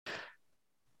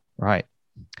Right.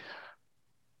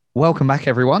 Welcome back,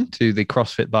 everyone, to the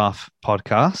CrossFit Bath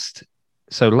podcast.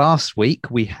 So last week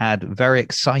we had very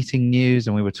exciting news,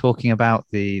 and we were talking about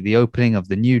the opening of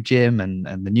the new gym and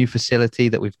the new facility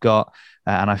that we've got.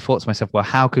 And I thought to myself, well,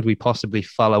 how could we possibly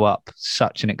follow up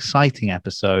such an exciting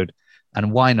episode?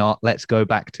 And why not? Let's go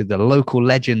back to the Local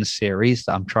Legends series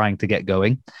that I'm trying to get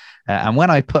going. And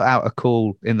when I put out a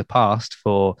call in the past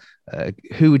for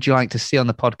who would you like to see on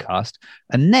the podcast,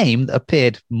 a name that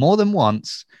appeared more than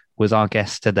once was our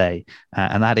guest today.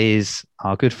 And that is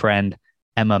our good friend,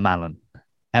 Emma Mallon.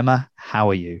 Emma, how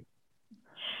are you?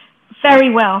 Very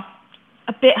well.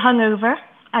 A bit hungover,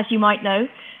 as you might know.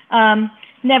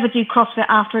 Never do CrossFit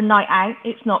after a night out.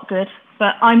 It's not good,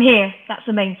 but I'm here. That's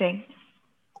the main thing.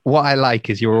 What I like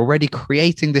is you're already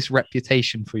creating this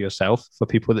reputation for yourself, for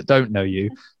people that don't know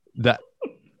you, that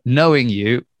knowing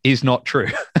you is not true.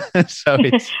 So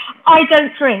I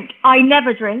don't drink. I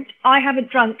never drink. I haven't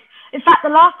drunk. In fact, the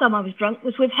last time I was drunk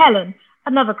was with Helen,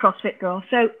 another CrossFit girl.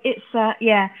 So it's,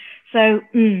 yeah. So,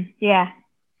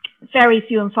 very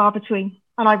few and far between,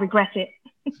 and I regret it.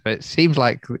 It seems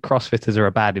like the CrossFitters are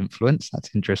a bad influence.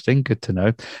 That's interesting. Good to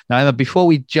know. Now, Emma, before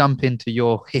we jump into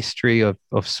your history of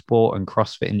sport and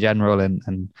CrossFit in general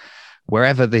and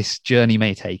wherever this journey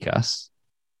may take us,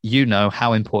 you know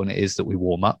how important it is that we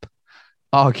warm up.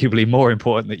 Arguably more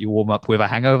important that you warm up with a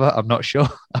hangover. I'm not sure.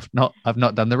 I've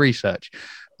not done the research,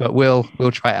 but we'll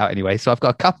try it out anyway. So I've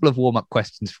got a couple of warm-up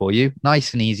questions for you,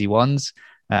 nice and easy ones,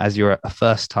 as you're a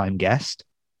first-time guest.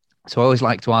 So I always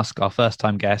like to ask our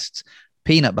first-time guests,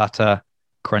 peanut butter,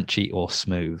 crunchy or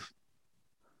smooth?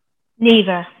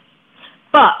 Neither.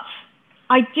 But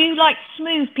I do like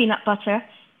smooth peanut butter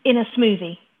in a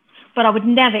smoothie, but I would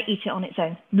never eat it on its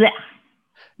own. Blech.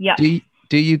 Yeah.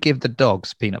 Do you give the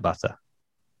dogs peanut butter?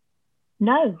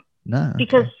 No. No. Okay.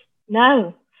 Because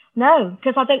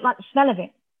because I don't like the smell of it.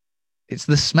 It's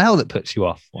the smell that puts you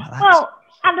off. Wow, well,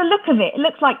 and the look of it. It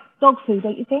looks like dog food,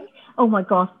 don't you think? Oh my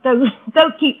God.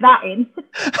 Don't keep that in.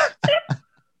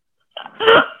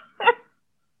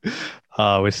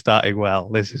 Oh, we're starting well.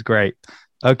 This is great.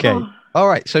 Okay. Oh. All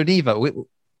right. So neither,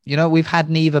 we've had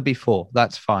neither before.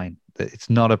 That's fine. It's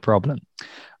not a problem.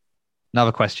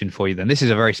 Another question for you then. This is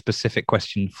a very specific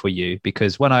question for you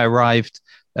because when I arrived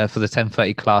for the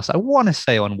 10:30 class, I want to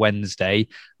say on Wednesday,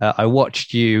 I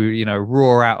watched you,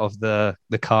 roar out of the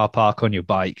car park on your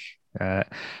bike.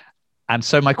 And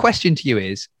so my question to you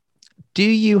is, do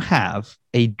you have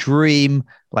a dream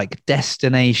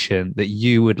destination that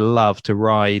you would love to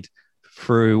ride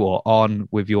through or on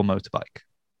with your motorbike?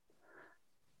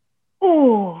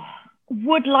 Oh,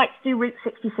 would like to do Route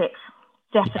 66,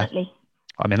 definitely. Yeah.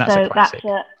 I mean, that's a classic.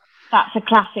 That's a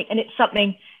classic, and it's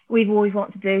something we've always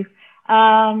wanted to do.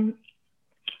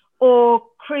 Or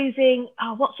cruising,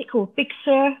 what's it called? Big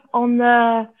Sur on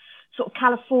the sort of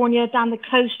California down the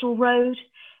coastal road.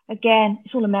 Again,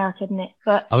 it's all America, isn't it?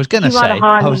 But I was going to say,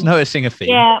 I was noticing a theme.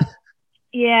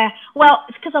 Yeah. Well,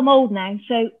 it's because I'm old now.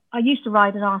 So I used to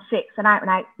ride an R6, an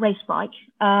out-and-out race bike.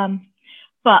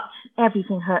 But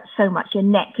everything hurts so much, your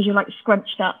neck, because you're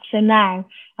scrunched up. So now,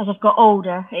 as I've got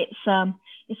older, it's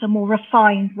a more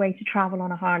refined way to travel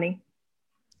on a Harley.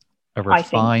 A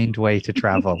refined way to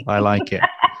travel. I like it.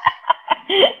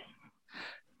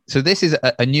 So this is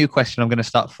a new question I'm going to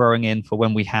start throwing in for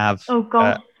when we have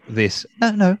this.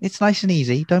 No, it's nice and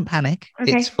easy. Don't panic.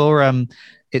 Okay. It's for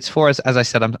us. As I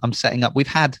said, I'm setting up. We've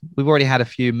already had a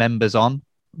few members on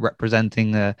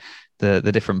representing the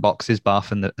different boxes,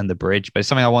 Bath and the bridge, but it's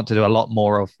something I want to do a lot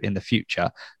more of in the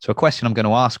future. So a question I'm going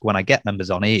to ask when I get members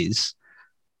on is,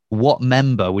 what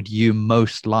member would you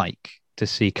most like to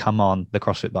see come on the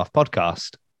CrossFit Bath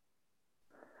podcast?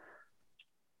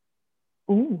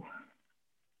 Ooh.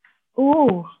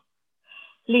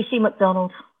 Lucy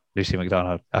McDonald. Lucy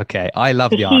McDonald. Okay. I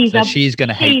love the answer. She's going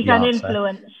to hate the answer. She's an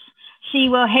influence. She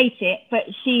will hate it, but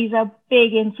she's a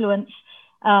big influence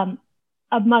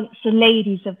amongst the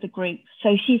ladies of the group.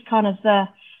 So she's kind of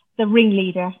the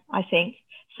ringleader, I think.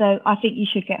 So I think you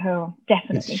should get her on,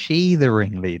 definitely. Is she the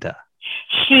ringleader?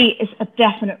 She is a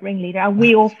definite ringleader. And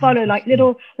we all follow like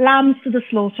little lambs to the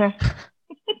slaughter.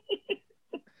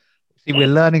 See, we're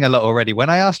learning a lot already. When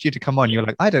I asked you to come on, you were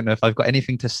like, I don't know if I've got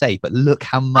anything to say, but look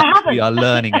how much we are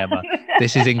learning, Emma.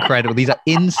 This is incredible. These are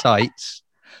insights,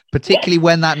 particularly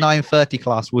when that 9:30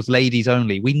 class was ladies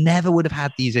only. We never would have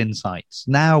had these insights.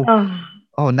 Now,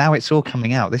 now it's all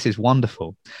coming out. This is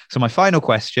wonderful. So my final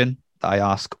question that I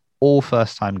ask all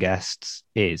first-time guests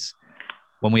is,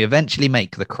 when we eventually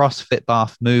make the CrossFit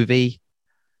Bath movie,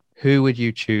 who would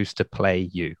you choose to play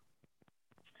you?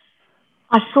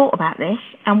 I thought about this,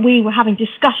 and we were having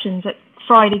discussions at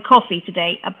Friday Coffee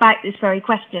today about this very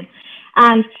question.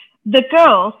 And the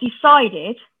girls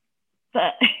decided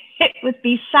that it would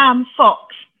be Sam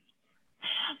Fox.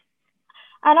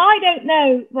 And I don't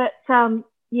know that,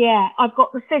 I've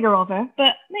got the figure of her,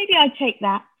 but maybe I'd take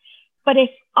that. But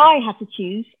if I had to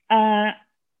choose, I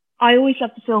always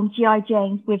loved the film G.I.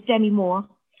 Jane with Demi Moore.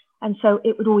 And so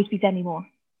it would always be Demi Moore.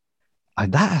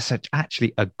 And that is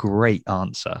actually a great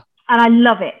answer. And I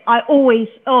love it.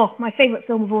 My favourite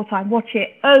film of all time. Watch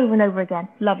it over and over again.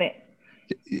 Love it.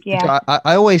 Yeah.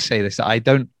 I always say this. I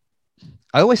don't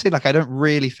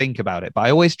really think about it, but I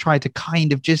always try to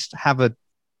kind of just have an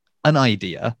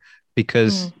idea,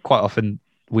 because quite often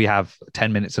we have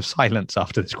 10 minutes of silence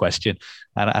after this question.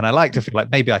 And I like to feel like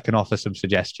maybe I can offer some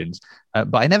suggestions,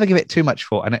 but I never give it too much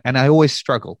thought. And I always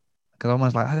struggle, because I'm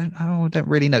always like, I don't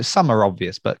really know. Some are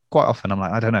obvious, but quite often I'm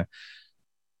like, I don't know.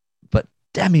 But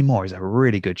Demi Moore is a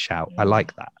really good shout. I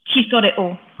like that. She's got it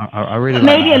all. I really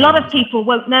like maybe that. A lot of people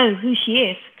won't know who she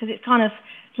is, because it's kind of,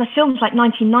 the film's like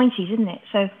 1990s, isn't it?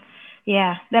 So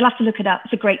yeah, they'll have to look it up.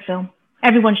 It's a great film.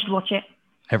 Everyone should watch it.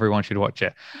 Everyone should watch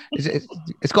it.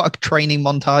 It's got a training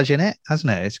montage in it,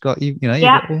 hasn't it? It's got there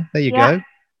you go.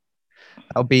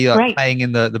 That'll be playing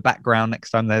in the background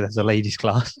next time there's a ladies'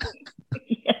 class.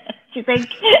 Yeah, do you think?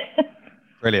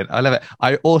 Brilliant. I love it.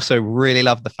 I also really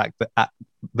love the fact that at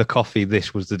the coffee,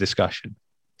 this was the discussion.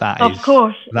 Of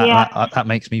course. That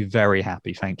makes me very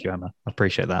happy. Thank you, Emma. I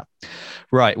appreciate that.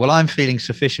 Right. Well, I'm feeling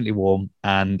sufficiently warm,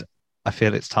 and I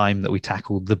feel it's time that we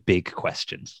tackle the big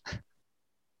questions.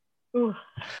 Ooh.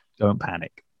 Don't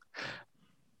panic.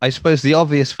 I suppose the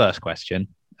obvious first question,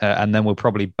 and then we'll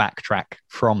probably backtrack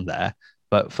from there.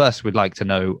 But first, we'd like to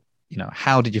know,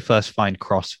 how did you first find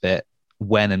CrossFit?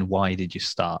 When and why did you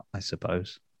start, I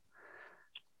suppose?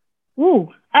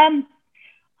 I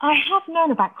have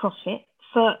known about CrossFit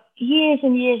for years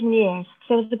and years and years.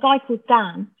 There was a guy called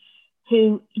Dan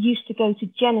who used to go to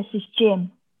Genesis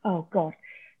Gym. Oh, God.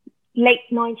 Late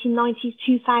 1990s,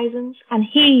 2000s. And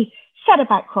he said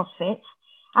about CrossFit.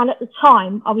 And at the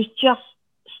time, I was just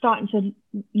starting to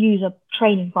use a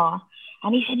training bar.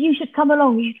 And he said, you should come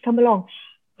along.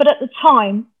 But at the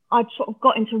time, I'd sort of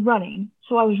got into running.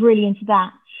 So I was really into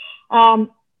that. And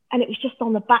it was just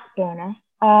on the back burner.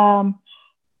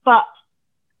 But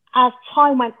as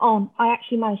time went on, I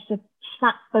actually managed to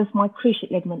snap both my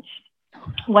cruciate ligaments.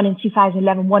 One in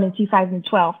 2011, one in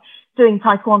 2012, doing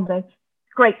Taekwondo.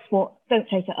 Great sport. Don't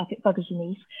take it up. It buggers your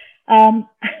knees.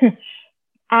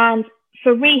 And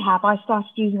for rehab, I started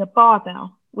using a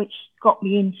barbell, which got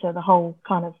me into the whole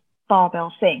kind of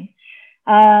barbell thing.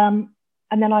 And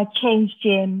then I changed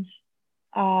gyms.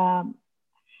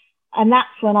 And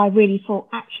that's when I really thought,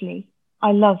 actually,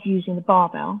 I love using the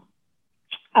barbell.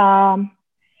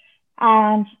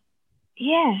 And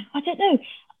yeah, I don't know.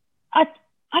 I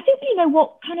don't really know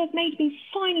what kind of made me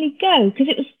finally go, because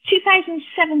it was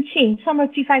 2017, summer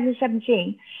of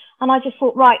 2017. And I just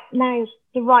thought, right, now's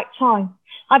the right time.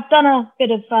 I've done a bit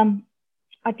of,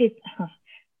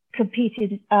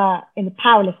 competed in the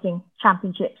powerlifting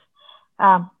championships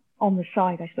on the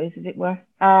side, I suppose, as it were,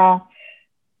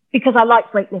 because I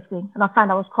liked weightlifting and I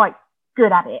found I was quite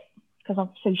good at it, because I'm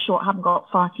so short, I haven't got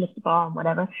far to lift the bar and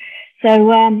whatever.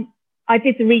 So I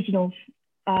did the regionals,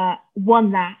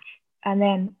 won that, and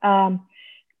then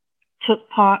took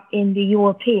part in the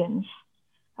Europeans,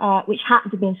 which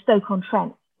happened to be in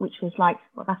Stoke-on-Trent, which was like,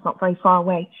 well, that's not very far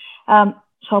away.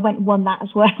 So I went and won that as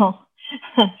well.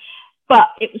 But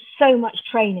it was so much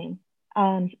training,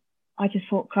 and I just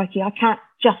thought, crikey, I can't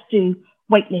just do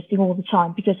weightlifting all the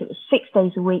time, because it was 6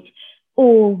 days a week,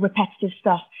 all repetitive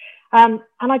stuff. And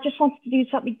I just wanted to do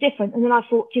something different. And then I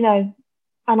thought, and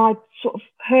I sort of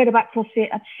heard about CrossFit,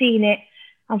 I'd seen it,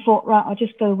 and thought, right, I'll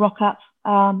just go rock up.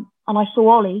 And I saw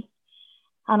Ollie,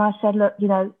 and I said, look,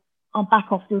 I'm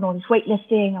back off doing all this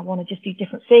weightlifting. I want to just do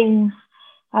different things.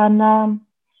 And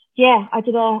I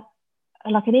did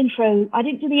an intro. I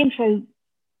didn't do the intro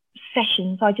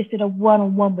sessions. I just did a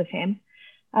one-on-one with him.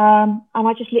 And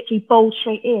I just literally bowled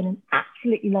straight in and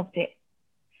absolutely loved it.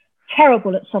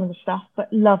 Terrible at some of the stuff,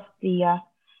 but loved the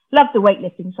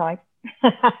weightlifting side.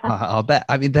 I'll bet.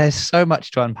 I mean, there's so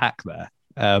much to unpack there.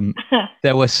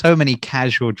 There were so many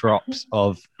casual drops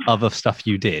of other stuff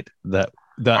you did that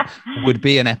would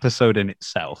be an episode in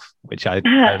itself, which I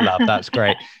love. That's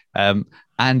great.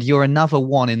 And you're another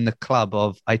one in the club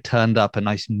of, I turned up and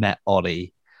I met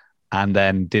Ollie and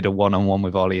then did a one-on-one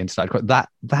with Ollie and started. That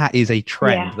is a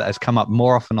trend that has come up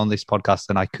more often on this podcast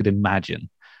than I could imagine.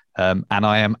 And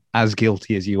I am as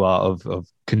guilty as you are of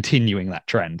continuing that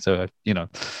trend. So,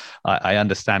 I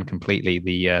understand completely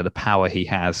the power he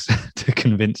has to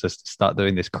convince us to start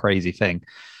doing this crazy thing.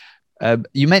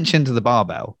 You mentioned the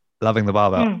barbell, loving the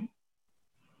barbell.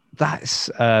 that's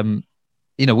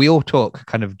we all talk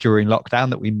kind of during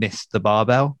lockdown that we missed the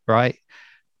barbell, right?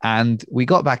 And we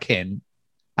got back in,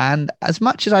 and as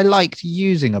much as I liked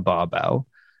using a barbell,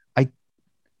 I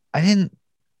I didn't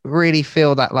really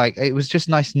feel that, like, it was just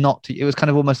nice not to. It was kind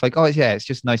of almost like, oh yeah, it's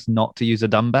just nice not to use a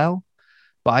dumbbell.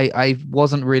 But I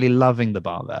wasn't really loving the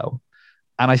barbell.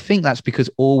 And I think that's because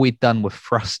all we'd done were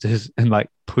thrusters and like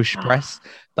push press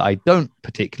that I don't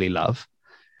particularly love.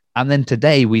 And then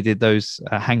today we did those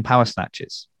hang power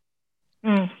snatches.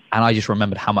 Mm. And I just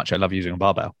remembered how much I love using a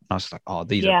barbell. And I was like, oh,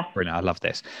 these Yeah. are brilliant. I love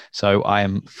this. So I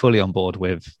am fully on board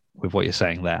with what you're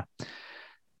saying there.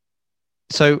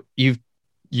 So you've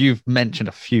mentioned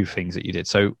a few things that you did.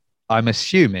 So I'm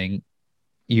assuming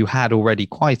you had already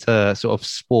quite a sort of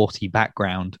sporty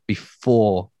background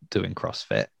before doing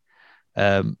CrossFit.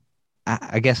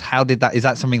 I guess, how did that? Is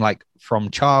that something like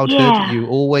from childhood? Yeah. You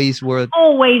always were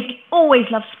Always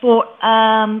loved sport.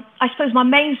 I suppose my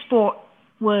main sport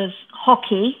was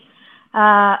hockey.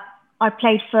 I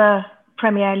played for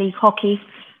Premier League hockey.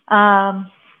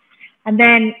 And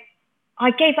then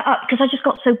I gave it up because I just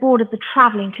got so bored of the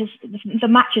traveling, because the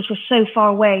matches were so far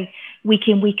away week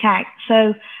in, week out.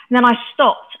 So then I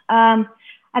stopped. And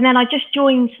then I just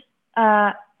joined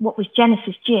what was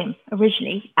Genesis Gym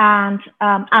originally. And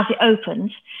as it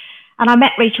opened, and I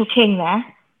met Rachel King there.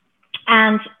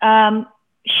 And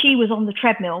she was on the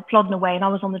treadmill plodding away, and I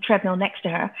was on the treadmill next to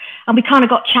her. And we kind of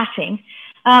got chatting.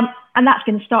 And that's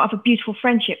been the start of a beautiful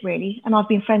friendship, really. And I've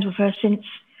been friends with her since,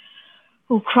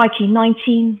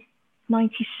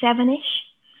 1997-ish.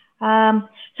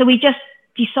 So we just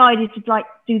decided to like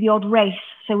do the odd race.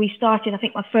 So we started, I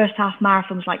think my first half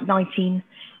marathon was like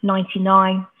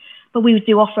 1999. But we would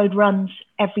do off-road runs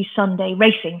every Sunday,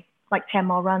 racing, like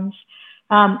 10-mile runs.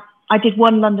 I did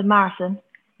one London marathon,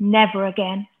 never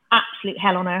again, absolute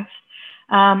hell on earth.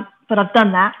 But I've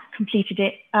done that, completed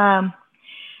it. And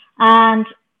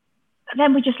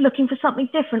then we're just looking for something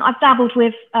different. I've dabbled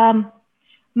with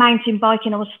mountain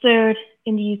biking. I was third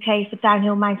in the UK for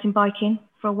downhill mountain biking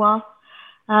for a while.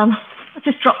 I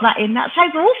just dropped that in. That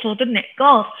sounds awful, doesn't it?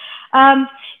 God.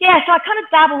 Yeah, so I kind of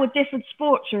dabble with different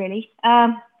sports, really.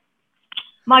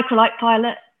 Microlight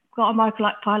pilot, got a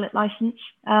microlight pilot license.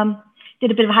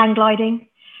 Did a bit of hang gliding.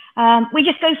 We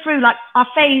just go through like our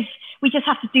phase. We just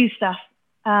have to do stuff.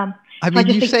 I mean,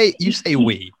 you say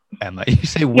we, Emma. You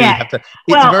say we yeah. have to.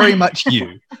 It's very much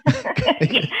you.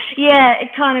 Yeah,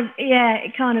 it kind of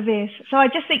is. So I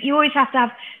just think you always have to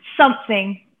have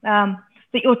something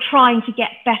that you're trying to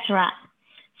get better at.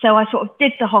 So I sort of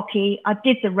did the hockey, I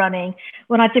did the running.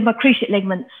 When I did my cruciate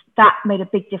ligaments, that made a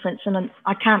big difference. And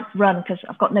I can't run because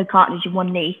I've got no cartilage in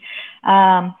one knee.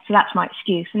 So that's my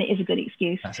excuse, and it is a good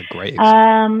excuse. That's a great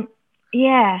excuse.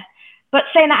 Yeah. But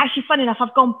saying that, actually, funny enough,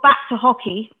 I've gone back to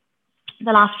hockey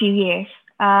the last few years.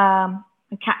 And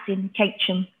captain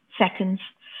Catecham seconds.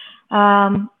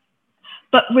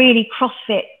 But really,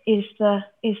 CrossFit is the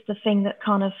thing that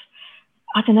kind of,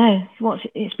 I don't know,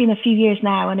 it's been a few years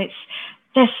now, and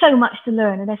there's so much to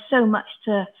learn, and there's so much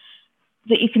that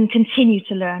you can continue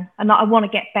to learn, and that I want to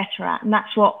get better at, and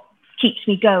that's what keeps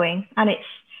me going. And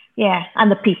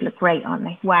and the people are great, aren't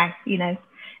they? Wow,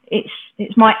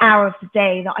 it's my hour of the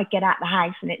day that I get out the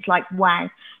house, and it's like, wow,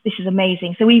 this is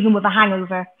amazing. So even with a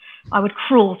hangover, I would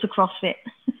crawl to CrossFit.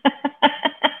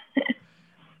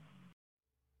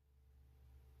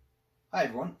 Hi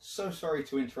everyone, so sorry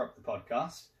to interrupt the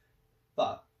podcast,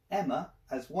 but Emma,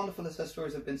 as wonderful as her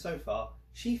stories have been so far,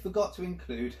 she forgot to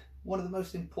include one of the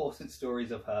most important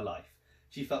stories of her life.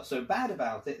 She felt so bad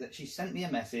about it that she sent me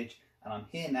a message, and I'm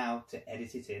here now to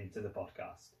edit it into the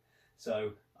podcast.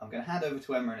 So I'm going to hand over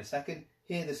to Emma in a second,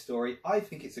 hear the story. I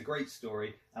think it's a great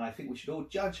story, and I think we should all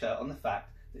judge her on the fact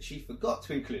that she forgot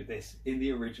to include this in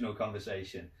the original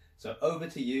conversation. So over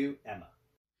to you, Emma.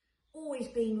 Always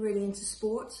been really into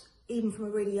sport, even from a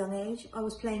really young age. I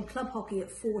was playing club hockey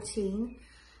at 14.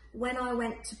 When I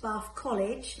went to Bath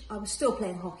College, I was still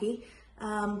playing hockey,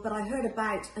 but I heard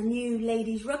about a new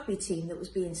ladies rugby team that was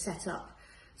being set up.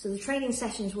 So the training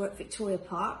sessions were at Victoria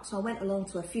Park, so I went along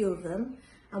to a few of them,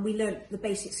 and we learnt the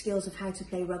basic skills of how to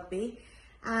play rugby.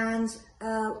 And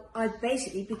I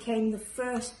basically became the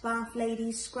first Bath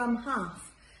ladies scrum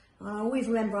half. I always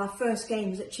remember our first game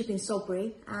was at Chipping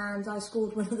Sodbury, and I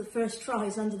scored one of the first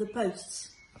tries under the posts.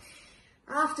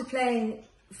 After playing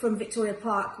from Victoria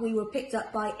Park, we were picked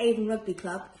up by Avon Rugby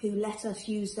Club, who let us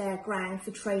use their ground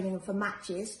for training and for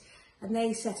matches, and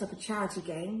they set up a charity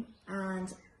game,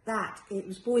 and it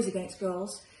was boys against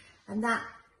girls, and that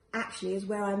actually is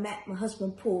where I met my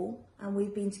husband Paul, and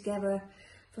we've been together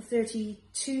for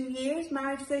 32 years,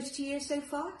 married 32 years so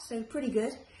far, so pretty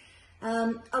good.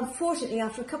 Unfortunately,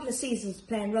 after a couple of seasons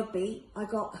playing rugby, I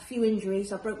got a few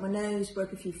injuries. I broke my nose,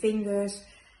 broke a few fingers.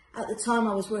 At the time,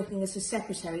 I was working as a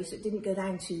secretary, so it didn't go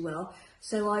down too well.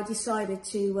 So I decided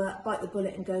to bite the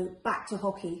bullet and go back to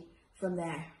hockey from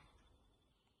there.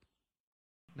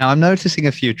 Now, I'm noticing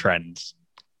a few trends,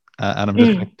 and I'm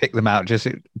just going to pick them out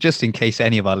just in case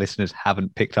any of our listeners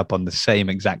haven't picked up on the same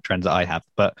exact trends that I have.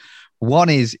 But one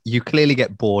is you clearly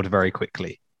get bored very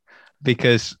quickly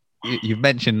because you've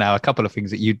mentioned now a couple of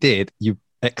things that you did. You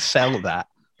excel at that.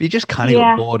 But you just kind of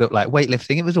got bored of like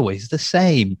weightlifting. It was always the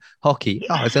same. Hockey,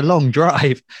 it's a long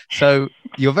drive. So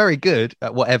you're very good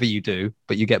at whatever you do,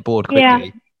 but you get bored quickly.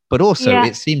 Yeah. But also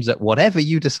it seems that whatever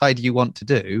you decide you want to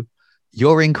do,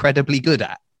 you're incredibly good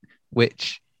at,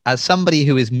 which as somebody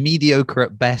who is mediocre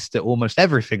at best at almost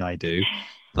everything I do,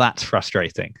 that's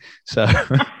frustrating. So,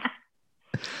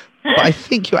 but I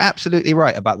think you're absolutely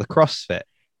right about the CrossFit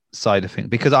side of things,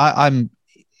 because I'm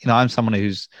someone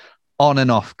who's on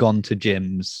and off gone to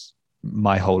gyms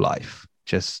my whole life.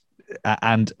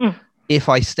 If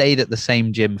I stayed at the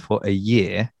same gym for a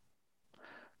year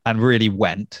and really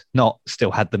went, not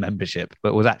still had the membership,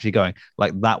 but was actually going,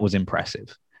 like, that was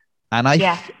impressive. And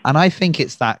I think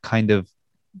it's that kind of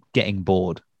getting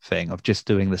bored thing of just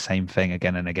doing the same thing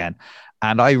again and again.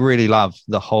 And I really love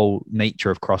the whole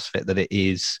nature of CrossFit, that it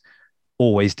is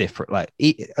always different. Like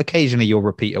occasionally you'll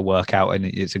repeat a workout and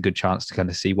it's a good chance to kind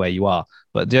of see where you are.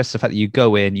 But just the fact that you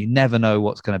go in, you never know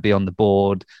what's going to be on the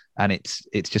board, and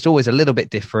it's just always a little bit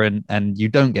different, and you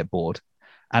don't get bored.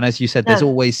 And as you said, there's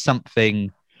always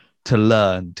something to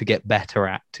learn, to get better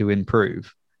at, to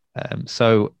improve.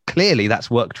 So clearly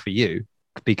that's worked for you,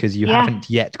 because you haven't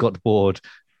yet got bored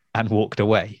and walked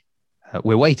away.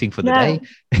 We're waiting for the day.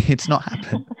 It's not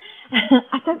happened.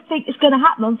 I don't think it's going to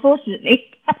happen, unfortunately.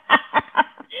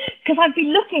 Because I've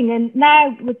been looking, and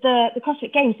now with the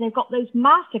CrossFit Games, they've got those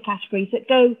master categories that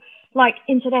go like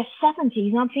into their 70s.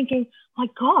 And I'm thinking, my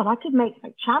God, I could make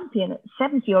like champion at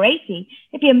 70 or 80.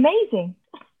 It'd be amazing.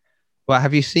 Well,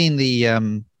 have you seen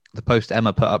the post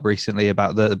Emma put up recently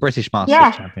about the British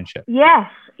Masters Championship? Yes.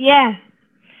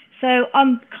 So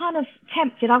I'm kind of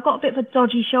tempted. I've got a bit of a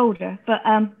dodgy shoulder, but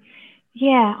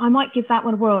I might give that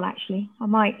one a whirl, actually. I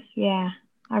might, I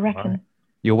reckon. Right.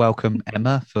 You're welcome,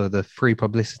 Emma, for the free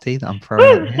publicity that I'm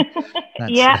throwing out here.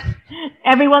 Yeah,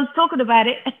 everyone's talking about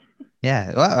it.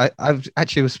 Yeah, well, I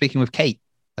actually was speaking with Kate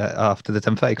after the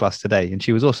 10:30 class today, and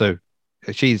she was also,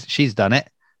 she's done it.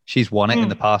 She's won it in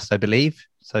the past, I believe.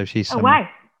 So she's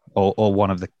or one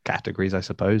of the categories, I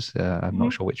suppose. I'm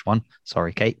not sure which one.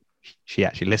 Sorry, Kate. She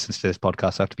actually listens to this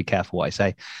podcast, so I have to be careful what I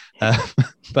say.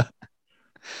 But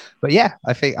yeah,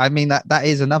 I mean that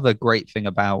is another great thing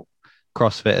about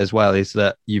CrossFit as well, is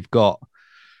that you've got,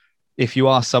 if you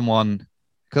are someone,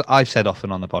 because I've said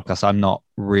often on the podcast, I'm not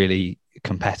really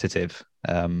competitive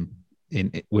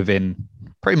within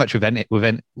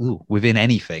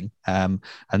anything. And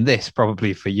this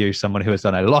probably for you, someone who has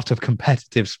done a lot of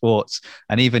competitive sports,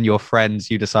 and even your friends,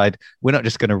 you decide we're not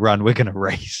just going to run, we're going to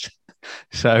race.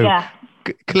 So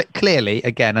clearly,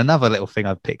 again, another little thing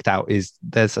I've picked out is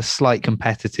there's a slight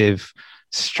competitive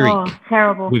streak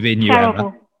within you.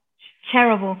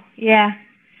 Terrible. Yeah.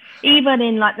 Even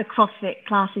in like the CrossFit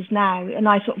classes now, and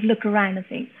I sort of look around and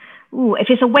think, if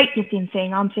it's a weightlifting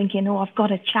thing, I'm thinking, I've got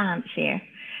a chance here.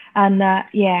 And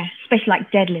especially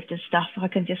like deadlift and stuff, I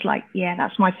can just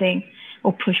that's my thing.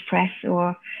 Or push press,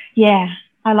 or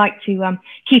I like to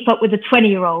keep up with the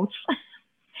 20-year-olds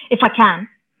if I can.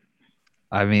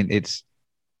 I mean, it's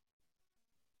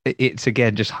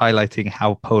again just highlighting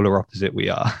how polar opposite we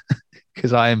are,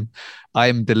 because I'm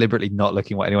deliberately not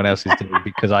looking what anyone else is doing,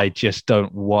 because I just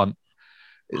don't want,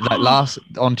 like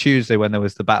on Tuesday when there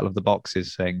was the Battle of the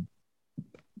Boxes thing,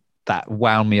 that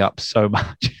wound me up so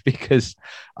much, because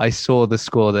I saw the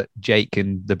score that Jake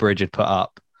and the Bridge had put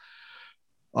up,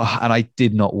 and I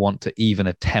did not want to even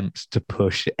attempt to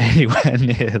push anywhere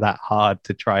near that hard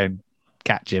to try and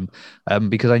catch him,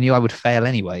 because I knew I would fail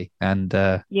anyway, and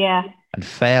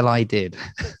fail I did.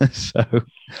 So,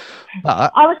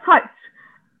 but I was quite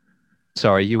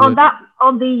sorry. You on that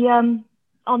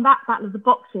Battle of the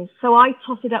Boxes. So I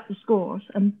totted up the scores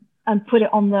and put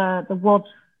it on the WOD,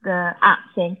 the app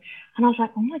thing, and I was like,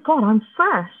 oh my God, I'm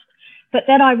first. But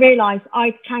then I realised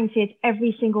I counted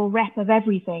every single rep of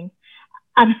everything,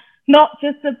 and not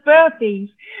just the burpees.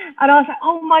 And I was like,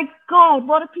 oh my God,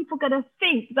 what are people going to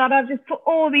think that I've just put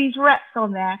all these reps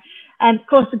on there? And of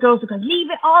course the girls were going, leave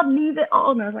it on.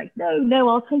 And I was like, no,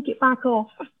 I'll take it back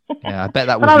off. Yeah, I bet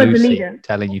that was Lucy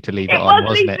telling you to leave it on,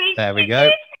 wasn't it? There we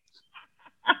go.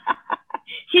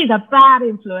 She's a bad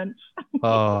influence.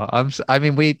 I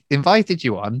mean, we invited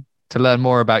you on to learn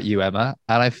more about you, Emma.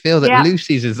 And I feel that Yeah.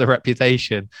 Lucy's is the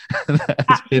reputation that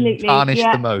has been Absolutely, tarnished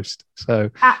yeah. the most. So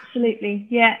Absolutely,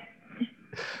 yeah.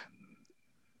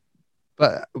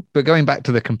 but going back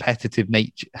to the competitive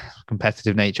nature.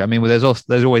 I mean, well,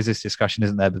 there's always this discussion,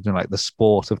 isn't there, between like the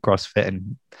sport of CrossFit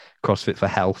and CrossFit for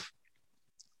health.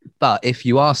 But if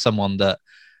you are someone that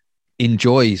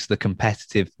enjoys the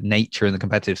competitive nature and the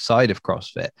competitive side of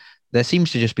CrossFit, there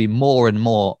seems to just be more and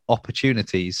more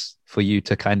opportunities for you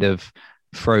to kind of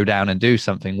throw down and do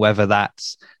something, whether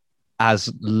that's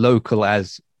as local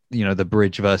as, you know, the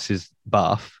Bridge versus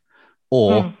Bath,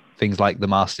 or things like the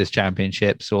Masters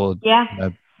Championships, or Yeah. you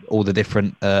know, all the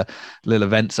different little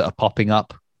events that are popping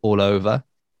up all over.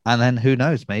 And then who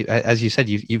knows, mate? As you said,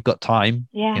 you've got time.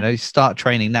 Yeah. You know, start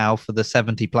training now for the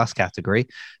 70+ category,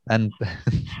 and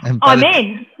I'm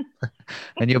in.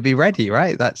 and you'll be ready,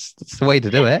 right? That's the way to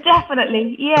do it.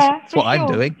 Definitely, yeah. That's what I'm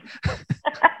doing.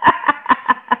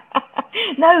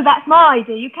 No, that's my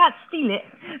idea. You can't steal it,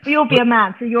 but you'll be a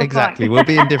man, so you're Exactly. fine. We'll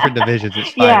be in different divisions.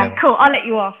 It's fine. Yeah, cool. I'll let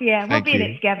you off. Yeah, Thank we'll be you.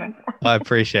 in it together. I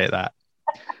appreciate that.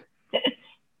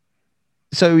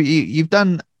 So you've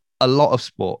done a lot of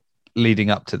sport leading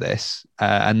up to this,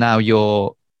 and now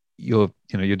you're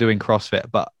doing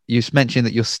CrossFit, but you mentioned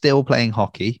that you're still playing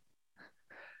hockey.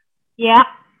 Yeah.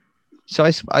 So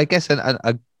I guess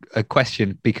a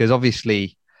question, because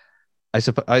obviously I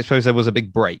suppose there was a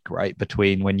big break, right,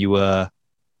 between when you were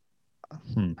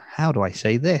how do I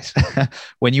say this?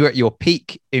 When you were at your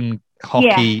peak in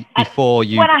hockey before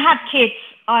you. When I had kids,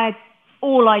 I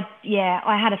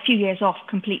had a few years off,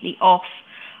 completely off,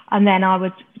 and then I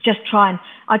would just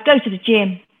I'd go to the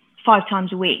gym 5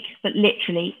 times a week, but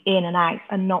literally in and out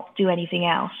and not do anything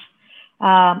else.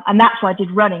 And that's why I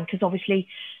did running, because obviously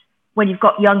when you've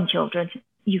got young children,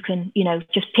 you can,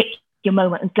 just pick your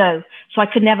moment and go. So I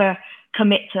could never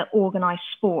commit to organized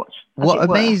sport. What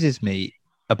amazes me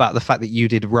about the fact that you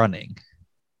did running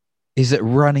is that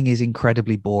running is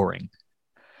incredibly boring.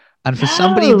 And for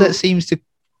somebody that seems to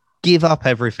give up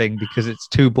everything because it's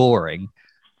too boring,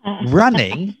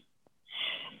 running.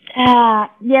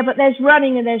 Yeah, but there's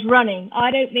running and there's running.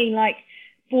 I don't mean like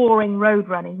boring road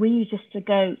running. We used just to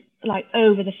go like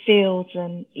over the fields,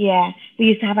 and we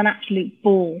used to have an absolute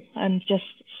ball, and just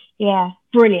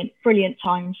brilliant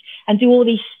times, and do all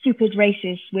these stupid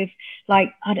races with,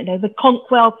 like, I don't know, the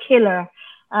Conkwell Killer,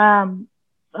 the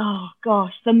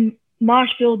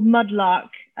Marshfield Mudlark.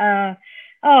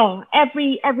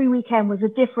 Every weekend was a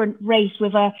different race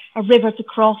with a river to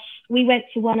cross. We went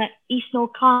to one at Eastnor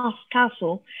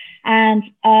Castle, and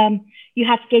you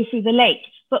had to go through the lake.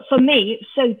 But for me, it was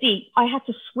so deep, I had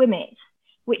to swim it,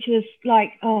 which was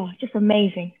like, just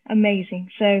amazing.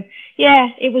 So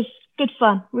it was good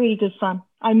fun, really good fun.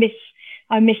 I miss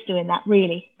doing that,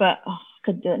 really, but I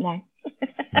couldn't do it now.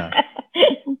 No.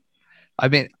 I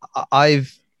mean,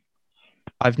 I've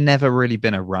never really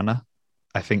been a runner,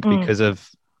 I think, because of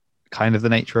kind of the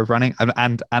nature of running,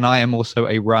 and I am also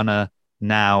a runner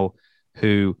now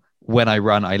who, when I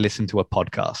run, I listen to a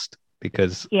podcast,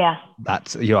 because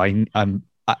that's, I'm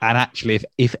and actually,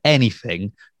 if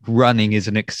anything, running is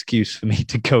an excuse for me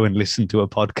to go and listen to a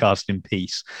podcast in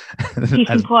peace.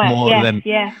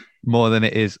 More than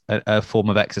it is a form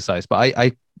of exercise. But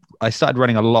I started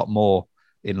running a lot more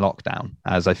in lockdown,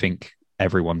 as I think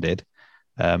everyone did.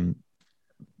 But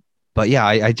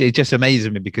it just amazes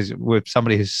me, because with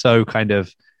somebody who's so kind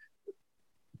of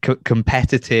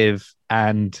competitive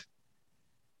and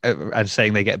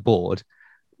saying they get bored,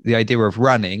 the idea of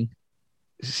running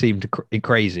seemed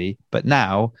crazy. But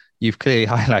now you've clearly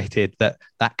highlighted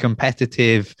that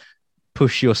competitive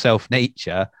push yourself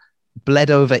nature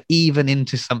bled over even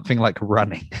into something like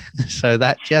running. So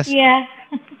that just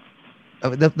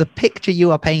the picture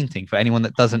you are painting, for anyone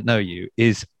that doesn't know you,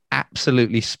 is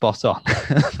absolutely spot on.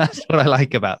 That's what I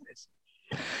like about this.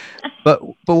 But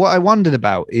what I wondered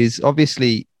about is,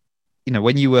 obviously,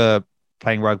 when you were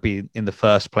playing rugby in the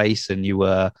first place, and you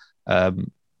were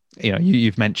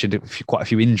you've mentioned quite a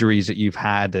few injuries that you've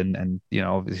had, and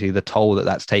obviously the toll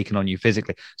that's taken on you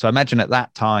physically. So I imagine at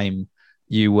that time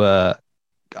you were,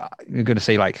 you're going to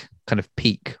say, like, kind of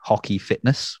peak hockey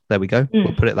fitness. There we go.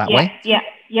 We'll put it that way.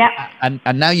 Yeah. And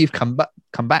now you've come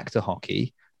back to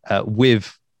hockey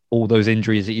with all those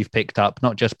injuries that you've picked up,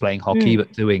 not just playing hockey,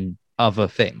 but doing other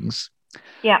things.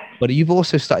 Yeah. But you've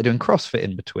also started doing CrossFit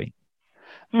in between.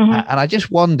 And I just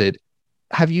wondered,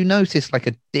 have you noticed like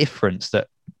a difference that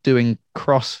doing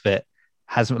CrossFit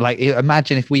has, like,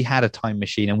 imagine if we had a time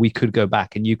machine and we could go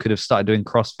back and you could have started doing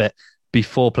CrossFit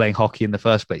before playing hockey in the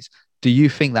first place. Do you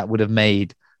think that would have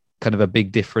made kind of a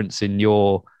big difference in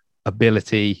your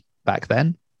ability back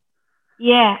then?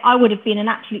 Yeah, I would have been an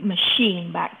absolute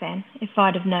machine back then if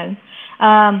I'd have known.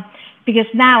 Because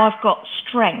now I've got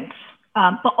strength,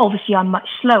 but obviously I'm much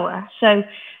slower. So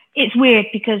it's weird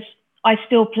because I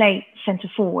still play centre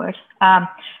forward,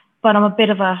 but I'm a bit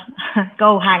of a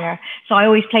goal hanger. So I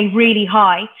always play really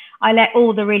high. I let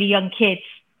all the really young kids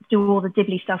do all the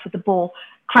dibbly stuff with the ball,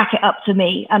 crack it up to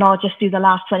me, and I'll just do the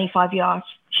last 25 yards,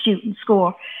 shoot and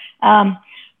score.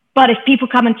 But if people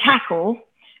come and tackle,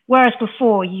 whereas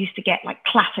before you used to get like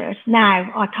clattered,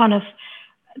 now I kind of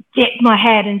dip my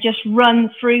head and just run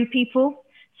through people.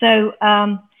 So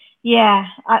yeah,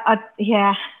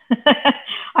 yeah,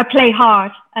 I play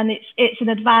hard, and it's an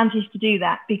advantage to do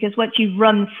that, because once you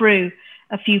run through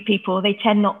a few people, they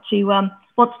tend not to want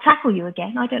to tackle you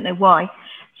again. I don't know why.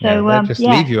 So they'll just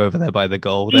leave you over there by the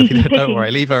goal. Don't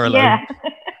worry, leave her alone. Yeah.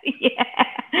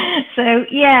 Yeah. So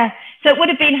yeah, so it would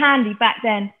have been handy back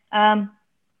then.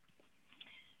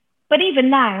 But even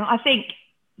now, I think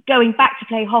going back to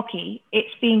play hockey,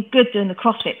 it's been good doing the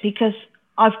CrossFit, because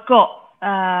I've got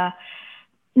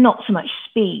not so much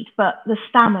speed, but the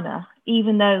stamina.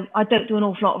 Even though I don't do an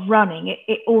awful lot of running,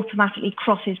 it automatically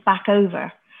crosses back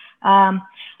over. And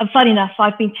funny enough,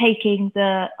 I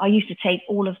used to take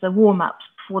all of the warm-ups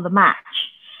before the match,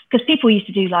 because people used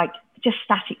to do like just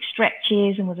static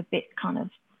stretches and was a bit kind of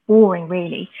boring,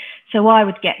 really. So I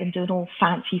would get them doing all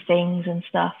fancy things and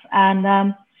stuff.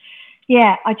 And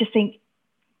yeah, I just think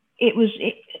it's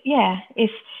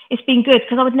been good,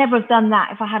 because I would never have done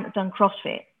that if I hadn't done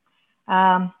CrossFit.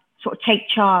 Sort of take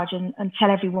charge and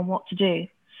tell everyone what to do.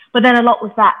 But then a lot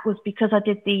was because I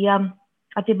did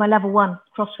my level 1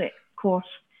 CrossFit course.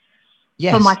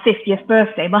 Yes. For my 50th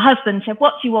birthday. My husband said,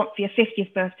 "What do you want for your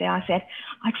 50th birthday?" I said,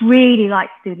 "I'd really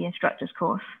like to do the instructor's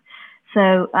course."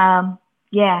 So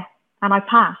yeah, and I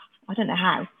passed. I don't know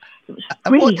how. It was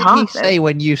really hard. What did he say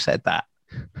when you said that?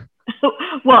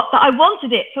 What? That I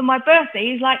wanted it for my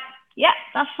birthday. He's like, "Yeah,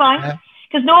 that's fine."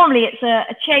 Because normally it's a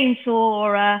chainsaw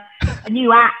or a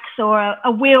new axe or a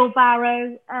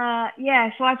wheelbarrow.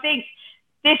 Yeah, so I think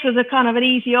this was a kind of an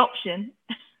easy option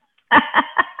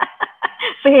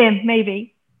for him,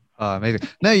 maybe. Oh, maybe.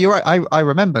 No, you're right. I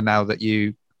remember now that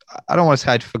I don't want to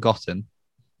say I'd forgotten.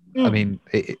 I mean,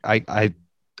 I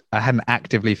hadn't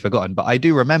actively forgotten, but I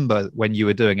do remember when you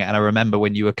were doing it, and I remember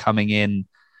when you were coming in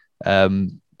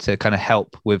to kind of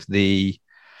help with the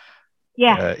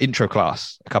intro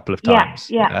class a couple of times.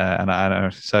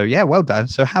 And so yeah, well done.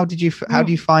 So how do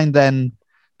you find then,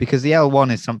 because the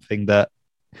L1 is something that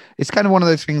it's kind of one of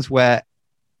those things where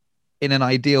in an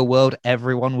ideal world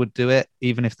everyone would do it,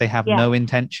 even if they have no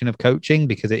intention of coaching,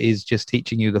 because it is just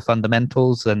teaching you the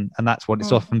fundamentals, and that's what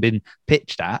it's often been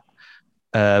pitched at.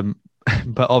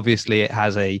 But obviously it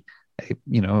has a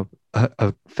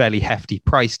fairly hefty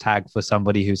price tag for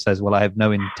somebody who says, well, I have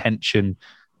no intention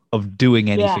of doing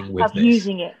anything with this.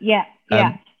 Using it.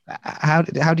 How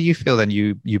do you feel then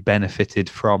you benefited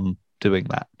from doing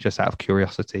that, just out of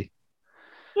curiosity?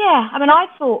 Yeah, I mean, I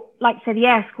thought, like I said, the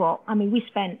air squat, I mean, we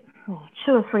spent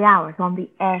 2 or 3 hours on the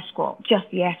air squat, just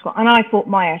the air squat. And I thought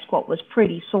my air squat was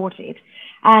pretty sorted.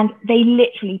 And they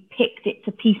literally picked it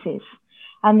to pieces.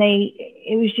 And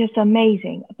it was just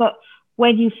amazing. But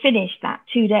when you finish that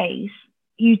 2 days,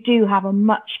 you do have a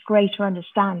much greater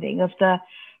understanding of the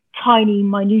tiny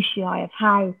minutiae of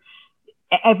how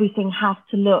everything has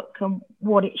to look and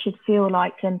what it should feel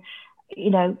like. And, you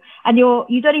don't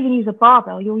even use a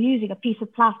barbell, you're using a piece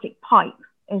of plastic pipe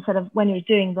instead of when you're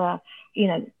doing the,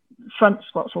 front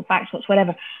squats or back squats,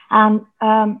 whatever. And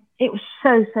it was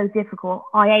so difficult.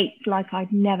 I ate like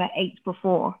I'd never ate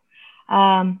before.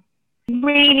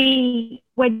 Really,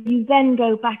 when you then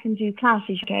go back and do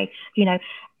classes,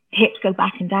 hips go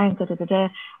back and down,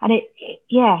 and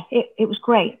it was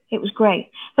great. It was great.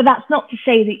 But that's not to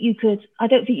say that I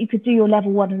don't think you could do your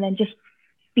level 1 and then just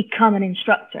become an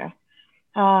instructor.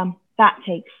 That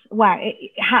takes,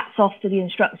 hats off to the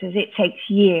instructors. It takes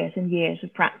years and years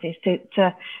of practice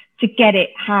to get it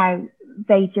how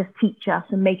they just teach us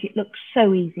and make it look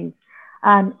so easy.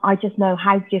 And I just know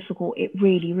how difficult it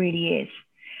really, really is.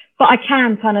 But I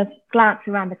can kind of glance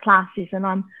around the classes and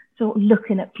I'm sort of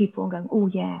looking at people and going, oh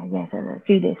yeah,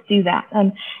 do this, do that.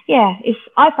 And yeah,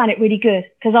 I find it really good,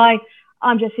 because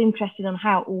I'm just interested in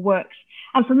how it all works.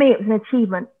 And for me, it was an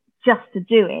achievement just to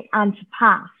do it and to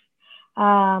pass.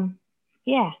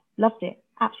 Yeah, loved it.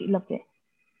 Absolutely loved it.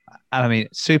 And I mean,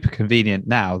 it's super convenient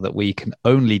now that we can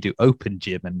only do open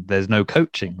gym and there's no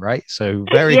coaching, right? So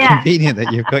very convenient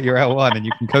that you've got your L1 and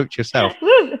you can coach yourself.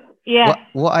 Yeah.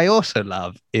 What I also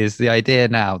love is the idea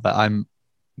now that I'm,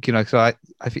 so I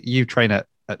think you train at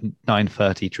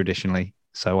 9:30 traditionally.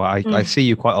 So I see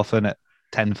you quite often at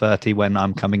 10:30 when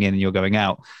I'm coming in and you're going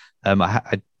out.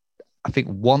 I think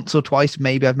once or twice,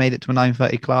 maybe I've made it to a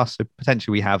 9:30 class. So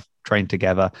potentially we have trained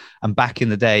together. And back in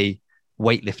the day,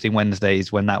 weightlifting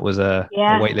Wednesdays, when that was a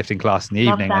weightlifting class in the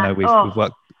Love evening, I know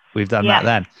that. we've done that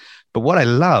then. But what I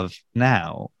love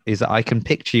now is that I can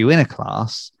picture you in a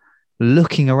class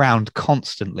looking around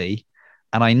constantly.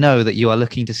 And I know that you are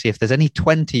looking to see if there's any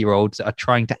 20-year-olds that are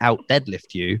trying to out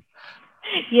deadlift you,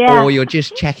 or you're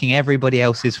just checking everybody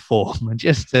else's form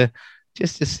just to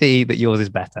see that yours is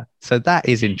better. So that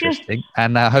is interesting.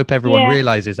 And I hope everyone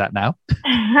realizes that now.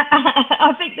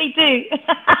 I think they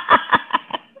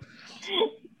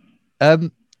do.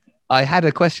 I had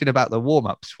a question about the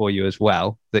warm-ups for you as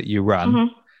well that you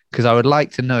run, because I would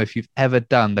like to know if you've ever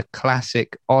done the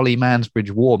classic Ollie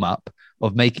Mansbridge warm-up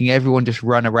of making everyone just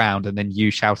run around and then you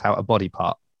shout out a body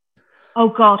part. Oh,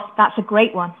 God, that's a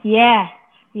great one. Yeah,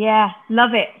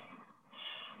 love it.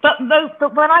 But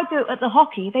when I do it at the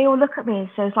hockey, they all look at me and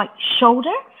say, it's like,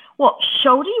 shoulder? What,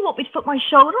 shoulder? You want me to put my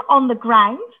shoulder on the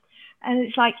ground? And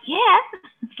it's like, yeah.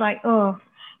 It's like, oh,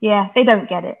 yeah, they don't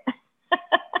get it.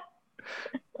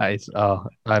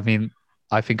 I mean,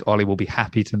 I think Ollie will be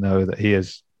happy to know that he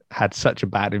has had such a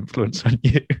bad influence on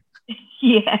you.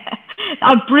 Yeah,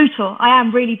 I'm brutal. I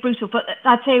am really brutal. But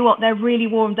I tell you what, they're really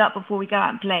warmed up before we go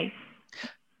out and play.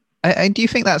 And do you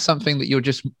think that's something that you're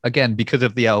just, again, because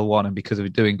of the L1 and because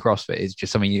of doing CrossFit, is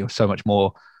just something you're so much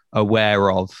more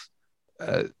aware of?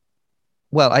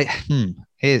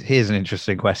 Here's an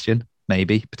interesting question,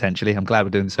 maybe, potentially. I'm glad we're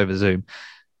doing this over Zoom.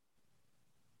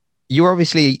 You were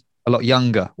obviously a lot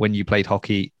younger when you played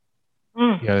hockey,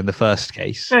 in the first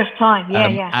case. First time,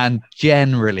 yeah. And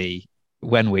generally,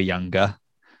 when we're younger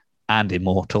and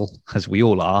immortal, as we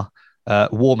all are,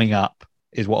 warming up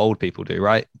is what old people do,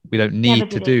 right? We don't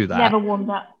need to do that. Never warmed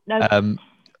up. No.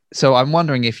 So I'm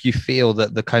wondering if you feel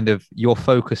that the kind of your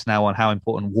focus now on how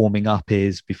important warming up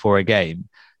is before a game,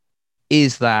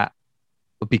 is that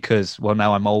because, well,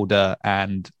 now I'm older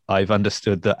and I've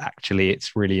understood that actually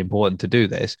it's really important to do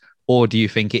this? Or do you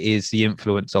think it is the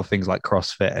influence of things like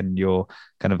CrossFit and your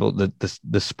kind of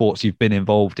the sports you've been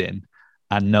involved in,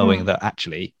 and knowing that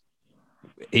actually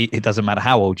it doesn't matter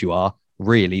how old you are,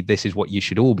 really, this is what you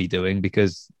should all be doing,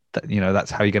 because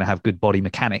that's how you're going to have good body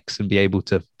mechanics and be able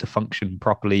to function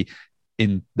properly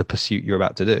in the pursuit you're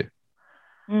about to do?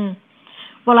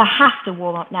 Well, I have to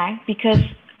warm up now because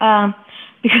I've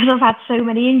had so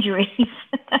many injuries.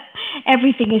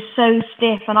 Everything is so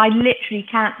stiff, and I literally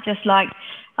can't just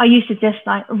I used to just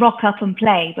rock up and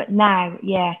play, but now,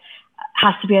 it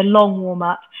has to be a long warm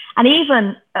up. And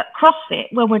even at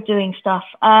CrossFit, when we're doing stuff,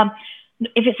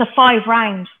 if it's a 5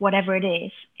 round, whatever it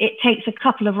is, it takes a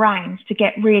couple of rounds to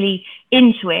get really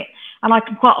into it. And I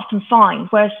can quite often find,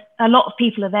 whereas a lot of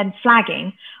people are then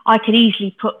flagging, I could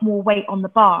easily put more weight on the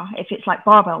bar if it's like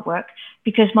barbell work,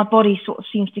 because my body sort of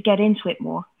seems to get into it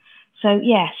more. So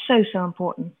so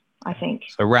important, I think.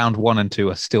 So round 1 and 2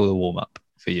 are still the warm up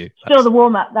for you. Still the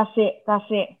warm up. That's it.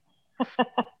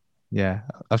 Yeah.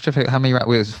 I was trying to figure out how many rounds. It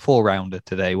was a 4-rounder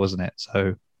today, wasn't it?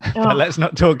 So but let's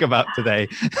not talk about today.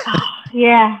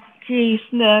 Geez,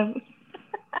 no.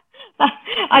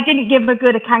 I didn't give a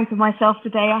good account of myself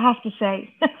today, I have to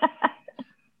say.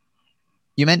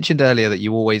 You mentioned earlier that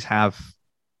you always have,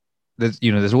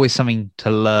 there's always something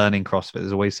to learn in CrossFit.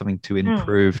 There's always something to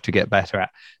improve, to get better at.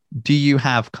 Do you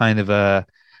have kind of a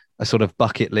sort of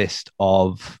bucket list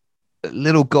of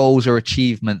little goals or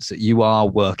achievements that you are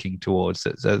working towards?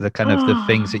 So the kind of the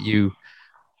things that you,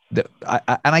 and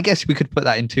I guess we could put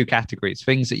that in 2 categories: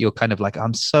 things that you're kind of like,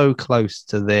 I'm so close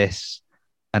to this,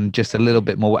 and just a little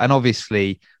bit more. And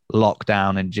obviously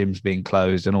lockdown and gyms being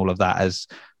closed and all of that has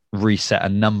reset a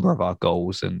number of our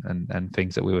goals and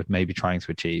things that we were maybe trying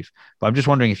to achieve. But I'm just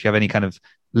wondering if you have any kind of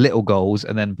little goals,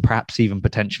 and then perhaps even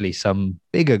potentially some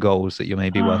bigger goals that you're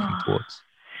maybe working towards.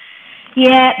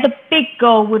 Yeah, the big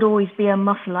goal would always be a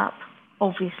muscle up,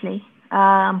 obviously.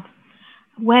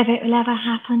 Whether it will ever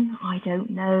happen, I don't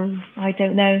know.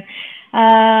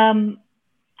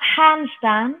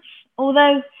 Handstands,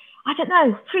 although, I don't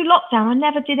know, through lockdown, I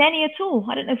never did any at all.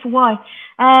 I don't know for why.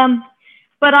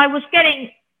 But I was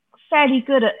getting fairly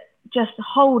good at just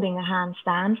holding a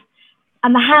handstand.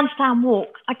 And the handstand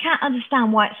walk, I can't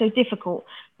understand why it's so difficult,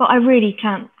 but I really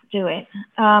can't do it.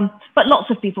 But lots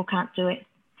of people can't do it.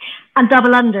 And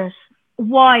double unders.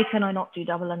 Why can I not do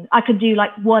double unders? I could do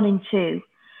 1 and 2.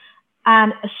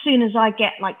 And as soon as I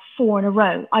get 4 in a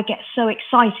row, I get so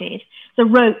excited. The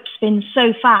rope spins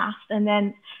so fast, and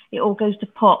then it all goes to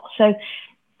pot. So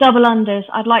double unders,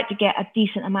 I'd like to get a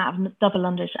decent amount of double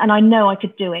unders, and I know I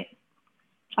could do it.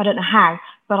 I don't know how,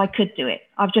 but I could do it.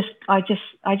 I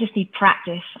just need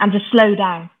practice and to slow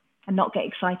down and not get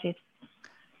excited.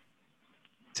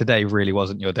 today really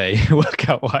wasn't your day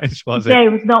workout wise, was it? Today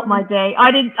was not my day.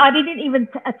 I didn't even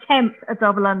attempt a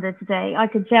double under today. I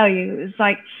can tell you, it was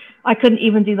like I couldn't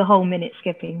even do the whole minute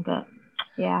skipping. But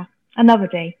yeah, another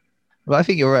day. Well, I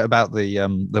think you're right about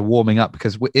the warming up,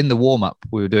 because in the warm up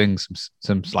we were doing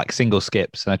some like single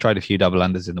skips, and I tried a few double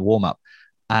unders in the warm up,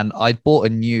 and I bought a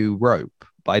new rope,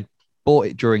 but I bought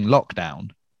it during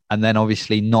lockdown, and then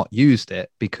obviously not used it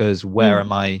because where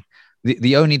am I?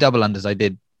 The only double unders I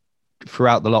did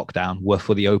throughout the lockdown were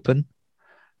for the open,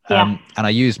 and I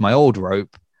used my old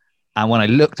rope. And when I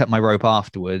looked at my rope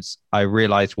afterwards, I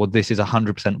realized, well, this is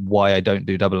 100% why I don't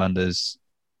do double unders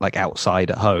like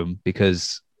outside at home,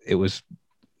 because it was,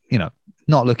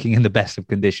 not looking in the best of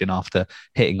condition after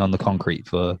hitting on the concrete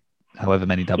for however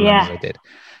many double unders I did.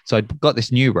 So I got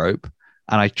this new rope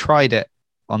and I tried it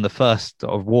on the first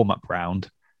warm-up round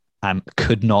and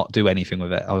could not do anything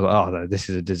with it. I was like, oh, no, this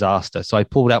is a disaster. So I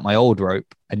pulled out my old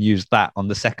rope and used that on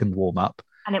the second warm-up.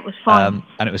 And it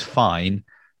was fine.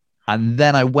 And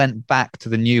then I went back to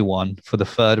the new one for the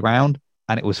third round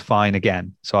and it was fine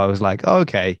again. So I was like, oh,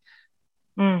 okay,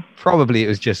 probably it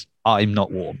was just, I'm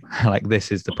not warm. Like,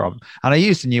 this is the problem. And I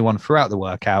used a new one throughout the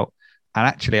workout. And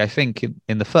actually, I think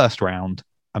in the first round,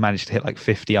 I managed to hit like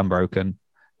 50 unbroken,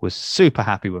 was super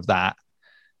happy with that.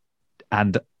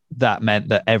 And that meant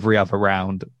that every other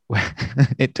round,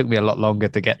 it took me a lot longer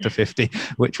to get to 50,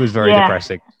 which was very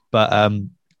depressing. But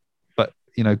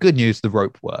good news, the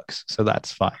rope works. So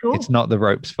that's fine. Cool. It's not the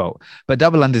rope's fault. But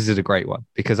double unders is a great one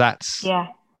because that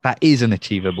is an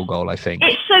achievable goal, I think.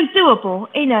 It's so doable,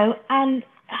 and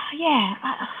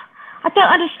I don't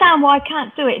understand why I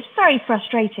can't do it. It's very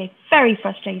frustrating,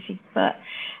 but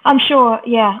I'm sure,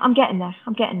 I'm getting there.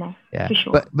 Yeah, for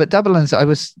sure. But double unders, I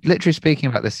was literally speaking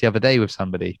about this the other day with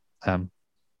somebody.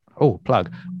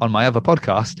 Plug on my other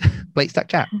podcast, Blake Stack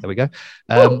Chat. There we go.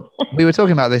 We were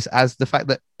talking about this as the fact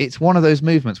that it's one of those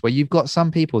movements where you've got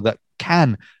some people that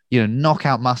can, knock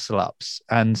out muscle ups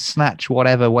and snatch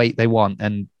whatever weight they want,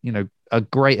 and are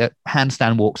great at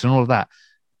handstand walks and all of that,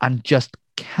 and just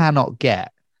cannot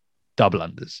get double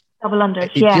unders.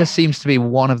 It just seems to be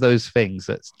one of those things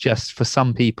that's just for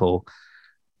some people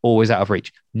always out of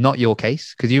reach. Not your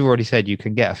case, because you've already said you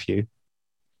can get a few.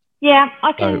 Yeah,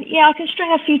 I can. I can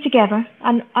string a few together,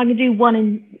 and I can do one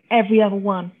in every other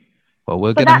one. Well,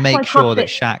 we're going to make sure that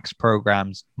Shaq's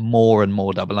programs more and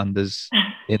more double unders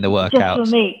in the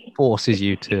workouts, forces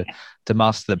you to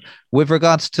master them. With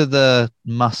regards to the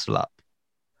muscle up,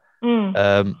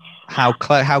 how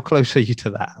close are you to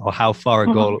that, or how far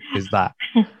a goal is that?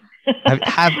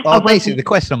 Basically, the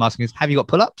question I'm asking is, have you got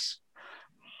pull-ups?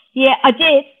 Yeah, I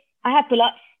did. I had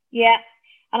pull-ups. Yeah,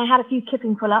 and I had a few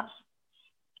kipping pull-ups.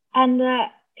 And no.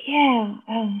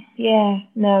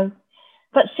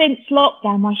 But since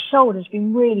lockdown, my shoulder's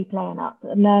been really playing up.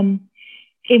 And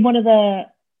in one of the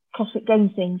CrossFit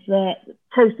Games things, the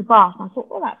toes to bar, I thought,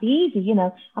 that'd be easy.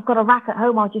 I've got a rack at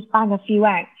home. I'll just bang a few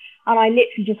out. And I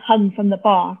literally just hung from the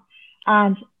bar.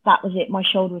 And that was it. My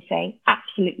shoulder was saying,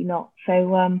 absolutely not.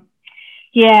 So,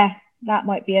 that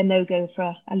might be a no-go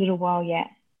for a little while yet.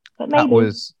 But maybe. That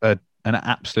was an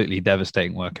absolutely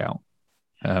devastating workout.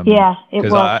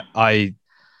 It was. I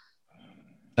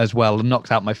as well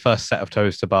knocked out my first set of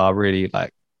toes to bar, really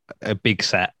like a big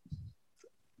set,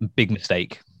 big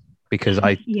mistake, because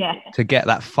to get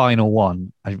that final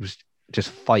one, I was just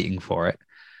fighting for it.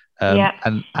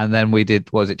 And then we did,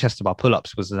 chest to bar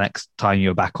pull-ups was the next time you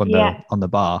were back on the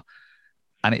bar,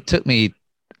 and it took me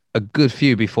a good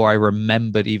few before I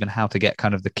remembered even how to get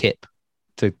kind of the kip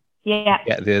to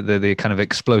get the kind of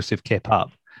explosive kip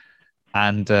up.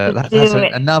 And that's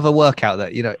another workout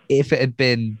that, if it had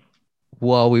been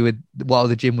while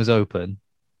the gym was open,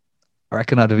 I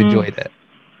reckon I'd have enjoyed it.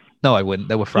 No, I wouldn't.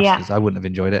 There were thrusters. I wouldn't have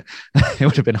enjoyed it. It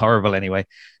would have been horrible anyway.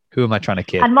 Who am I trying to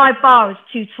kid? And my bar is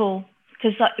too tall,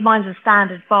 because mine's a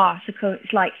standard bar. So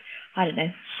it's like,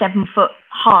 7 foot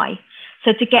high.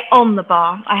 So to get on the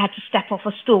bar, I had to step off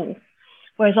a stool.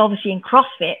 Whereas obviously in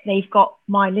CrossFit, they've got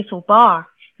my little bar,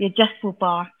 the adjustable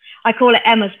bar. I call it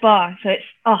Emma's bar. So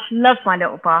love my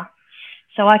little bar.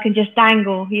 So I can just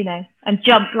dangle, and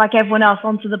jump like everyone else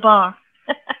onto the bar.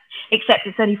 Except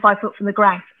it's only 5 foot from the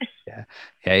ground. Yeah.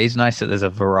 It's nice that there's a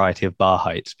variety of bar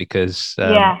heights, because,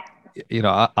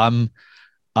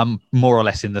 I'm more or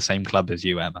less in the same club as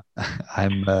you, Emma.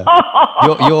 I'm.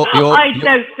 I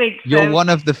don't think so. You're one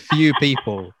of the few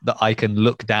people that I can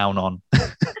look down on.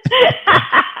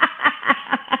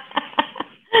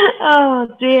 Oh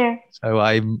dear. So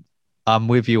I'm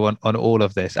with you on all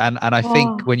of this, and I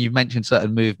think when you've mentioned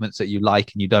certain movements that you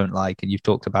like and you don't like, and you've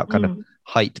talked about kind of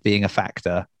height being a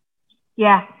factor.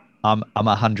 Yeah. I'm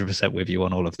 100% with you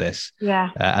on all of this. Yeah.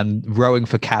 And rowing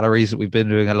for calories that we've been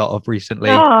doing a lot of recently,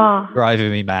 Oh,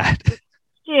 driving me mad.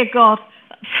 dear God.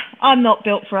 I'm not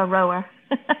built for a rower.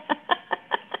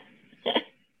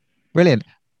 Brilliant.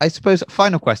 I suppose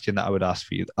final question that I would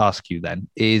ask you then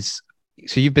is,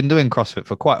 so you've been doing CrossFit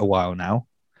for quite a while now,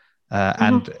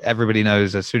 and Mhm. everybody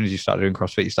knows as soon as you start doing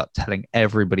CrossFit, you start telling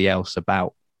everybody else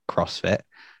about CrossFit.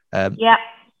 Um, Yeah.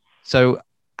 so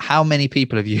how many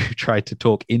people have you tried to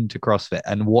talk into CrossFit,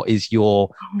 and what is your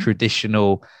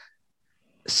traditional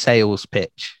sales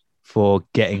pitch for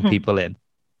getting people in?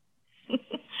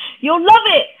 You'll love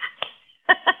it.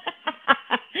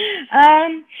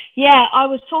 Yeah, I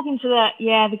was talking to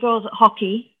the girls at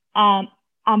hockey, and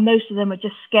most of them are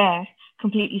just scared,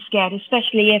 completely scared,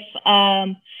 especially if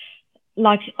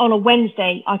like on a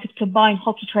Wednesday, I could combine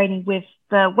hockey training with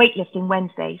the weightlifting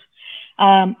Wednesdays.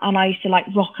 And I used to like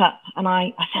rock up and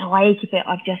I said, oh, I ache a bit.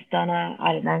 I've just done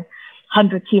I don't know,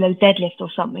 100-kilo deadlift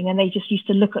or something. And they just used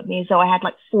to look at me as though I had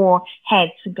like 4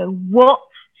 heads and go, what?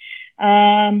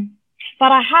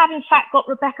 But I have in fact got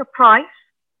Rebecca Price.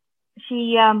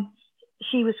 She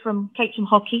was from Cape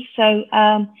Hockey. So,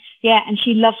 yeah, and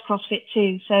she loves CrossFit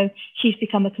too. So she's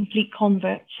become a complete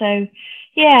convert. So,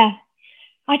 yeah,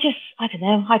 I don't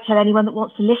know. I tell anyone that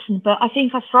wants to listen, but I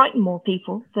think I frighten more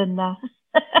people than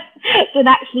than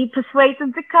actually persuade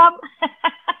them to come.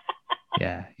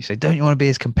 Yeah. You say, don't you want to be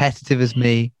as competitive as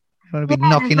me? You want to be Yeah,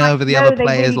 knocking like, over the no, other they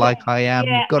players really like don't. I am?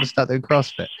 Yeah, You've got to start doing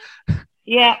CrossFit.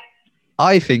 yeah,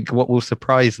 I think what will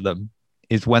surprise them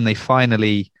is when they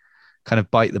finally kind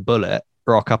of bite the bullet,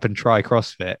 rock up and try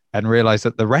CrossFit and realize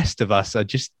that the rest of us are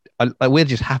just, we're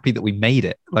just happy that we made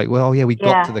it. Like, well, yeah, we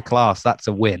got to yeah. the class. That's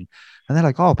a win. And they're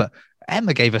like, oh, but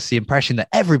Emma gave us the impression that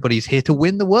everybody's here to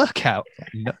win the workout.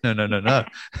 No, no, no, no, no.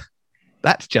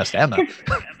 That's just Emma.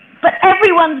 But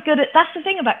everyone's good at, that's the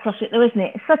thing about CrossFit though, isn't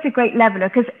it? It's such a great leveler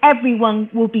because everyone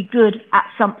will be good at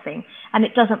something and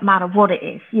it doesn't matter what it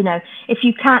is. You know, if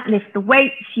you can't lift the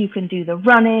weights, you can do the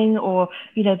running or,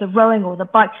 you know, the rowing or the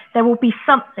bike. There will be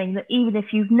something that even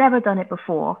if you've never done it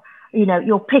before, you know,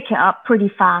 you'll pick it up pretty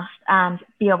fast and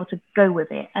be able to go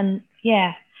with it. And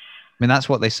yeah. I mean, that's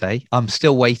what they say. I'm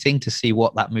still waiting to see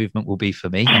what that movement will be for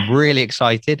me. I'm really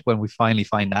excited when we finally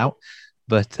find out.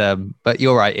 But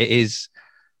you're right.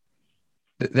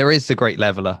 There is the great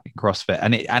leveler in CrossFit,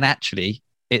 and actually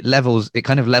it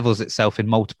kind of levels itself in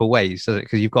multiple ways. So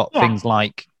because you've got things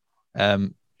like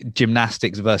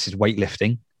gymnastics versus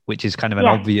weightlifting, which is kind of an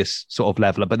obvious sort of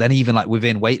leveler. But then even like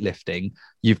within weightlifting,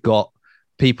 you've got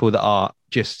people that are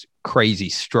just crazy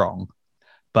strong,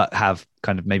 but have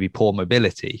kind of maybe poor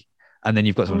mobility. And then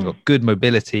you've got someone who's got good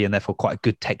mobility and therefore quite a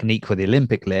good technique for the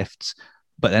Olympic lifts,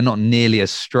 but they're not nearly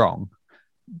as strong.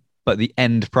 But the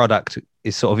end product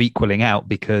is sort of equaling out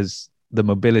because the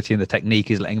mobility and the technique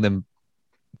is letting them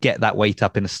get that weight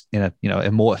up in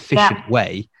a more efficient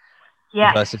way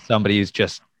versus somebody who's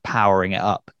just powering it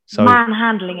up. So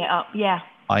manhandling it up. Yeah.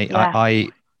 I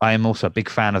am also a big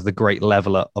fan of the great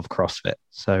leveler of CrossFit.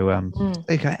 So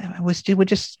okay,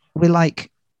 we're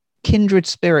like kindred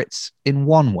spirits in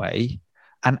one way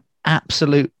and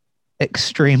absolute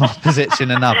extreme opposites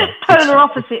in another. Polar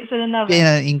opposites in another. Been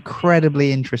an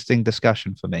incredibly interesting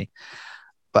discussion for me.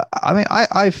 But I mean,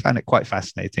 I found it quite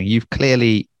fascinating. You've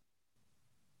clearly,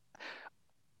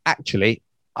 actually,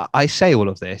 I say all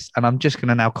of this, and I'm just going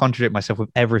to now contradict myself with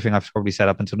everything I've probably said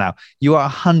up until now. You are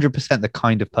 100% the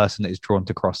kind of person that is drawn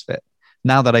to CrossFit.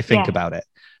 Now that I think about it,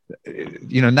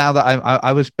 you know, now that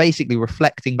I was basically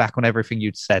reflecting back on everything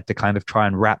you'd said to kind of try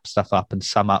and wrap stuff up and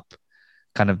sum up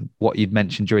kind of what you'd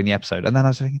mentioned during the episode. And then I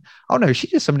was thinking, oh no,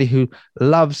 she's just somebody who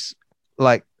loves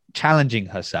like challenging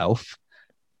herself,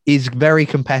 is very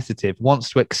competitive, wants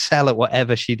to excel at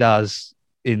whatever she does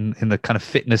in the kind of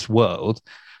fitness world.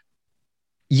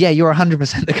 Yeah, you're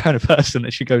 100% the kind of person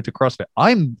that should go to CrossFit.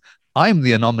 I'm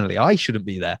the anomaly. I shouldn't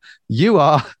be there. You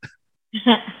are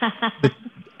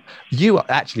you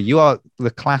are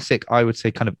the classic, I would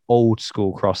say, kind of old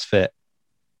school CrossFit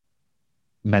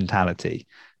mentality.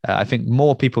 I think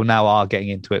more people now are getting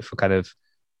into it for kind of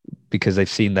because they've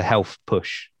seen the health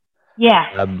push.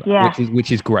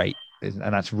 Which is great.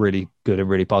 And that's really good and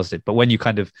really positive. But when you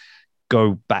kind of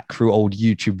go back through old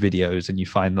YouTube videos and you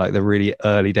find like the really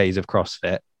early days of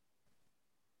CrossFit,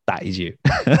 that is you.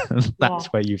 That's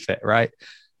where you fit, right?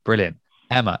 Brilliant.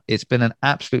 Emma, it's been an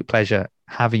absolute pleasure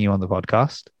having you on the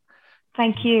podcast.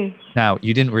 Thank you. Now,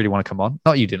 you didn't really want to come on.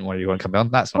 Not you didn't really want to come on.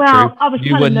 That's not true. I was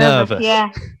you were nervous. Yeah,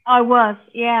 I was.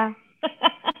 Yeah.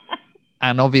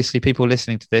 And obviously, people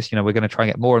listening to this, you know, we're going to try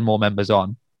and get more and more members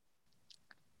on.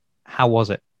 How was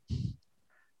it?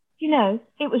 You know,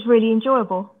 it was really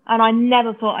enjoyable. And I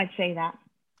never thought I'd say that.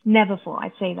 Never thought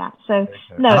I'd say that. So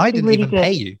no, and I it's been didn't really even good.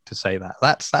 pay you to say that.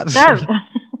 That's No,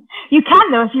 you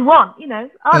can though if you want. You know, no,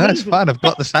 I'm that's easy. fine. I've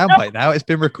got the soundbite now. It's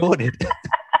been recorded.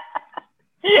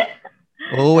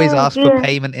 Always Oh, ask for dear.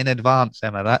 payment in advance,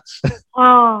 Emma. That's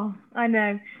Oh, I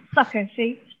know. Sucker,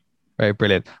 see. very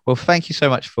brilliant. Well, thank you so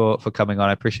much for coming on.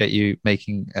 I appreciate you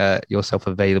making yourself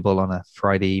available on a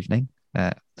Friday evening.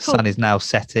 The Cool. sun is now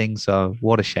setting, so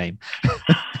what a shame.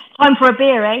 Time for a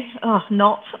beer, eh? Oh,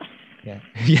 not. Yeah.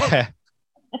 Yeah.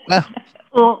 Well,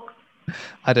 Oh.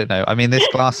 I don't know. I mean, this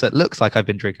glass that looks like I've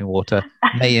been drinking water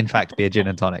may in fact be a gin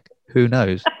and tonic. Who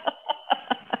knows?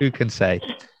 Who can say?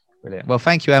 Brilliant. Well,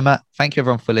 thank you, Emma. Thank you,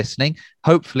 everyone, for listening.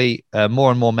 Hopefully,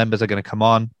 more and more members are going to come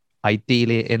on.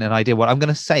 Ideally, in an ideal world, I'm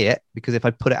going to say it because if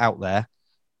I put it out there,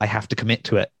 I have to commit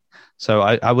to it. So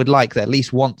I would like that at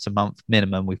least once a month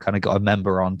minimum, we've kind of got a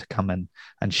member on to come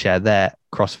and share their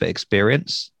CrossFit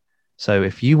experience. So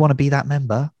if you want to be that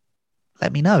member,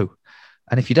 let me know.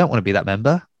 And if you don't want to be that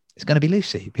member, it's going to be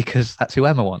Lucy because that's who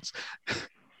Emma wants.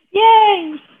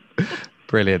 Yay!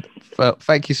 Brilliant. Well,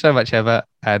 thank you so much, Emma.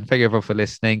 And thank you everyone for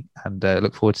listening. And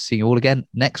look forward to seeing you all again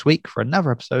next week for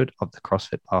another episode of the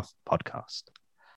CrossFit Path podcast.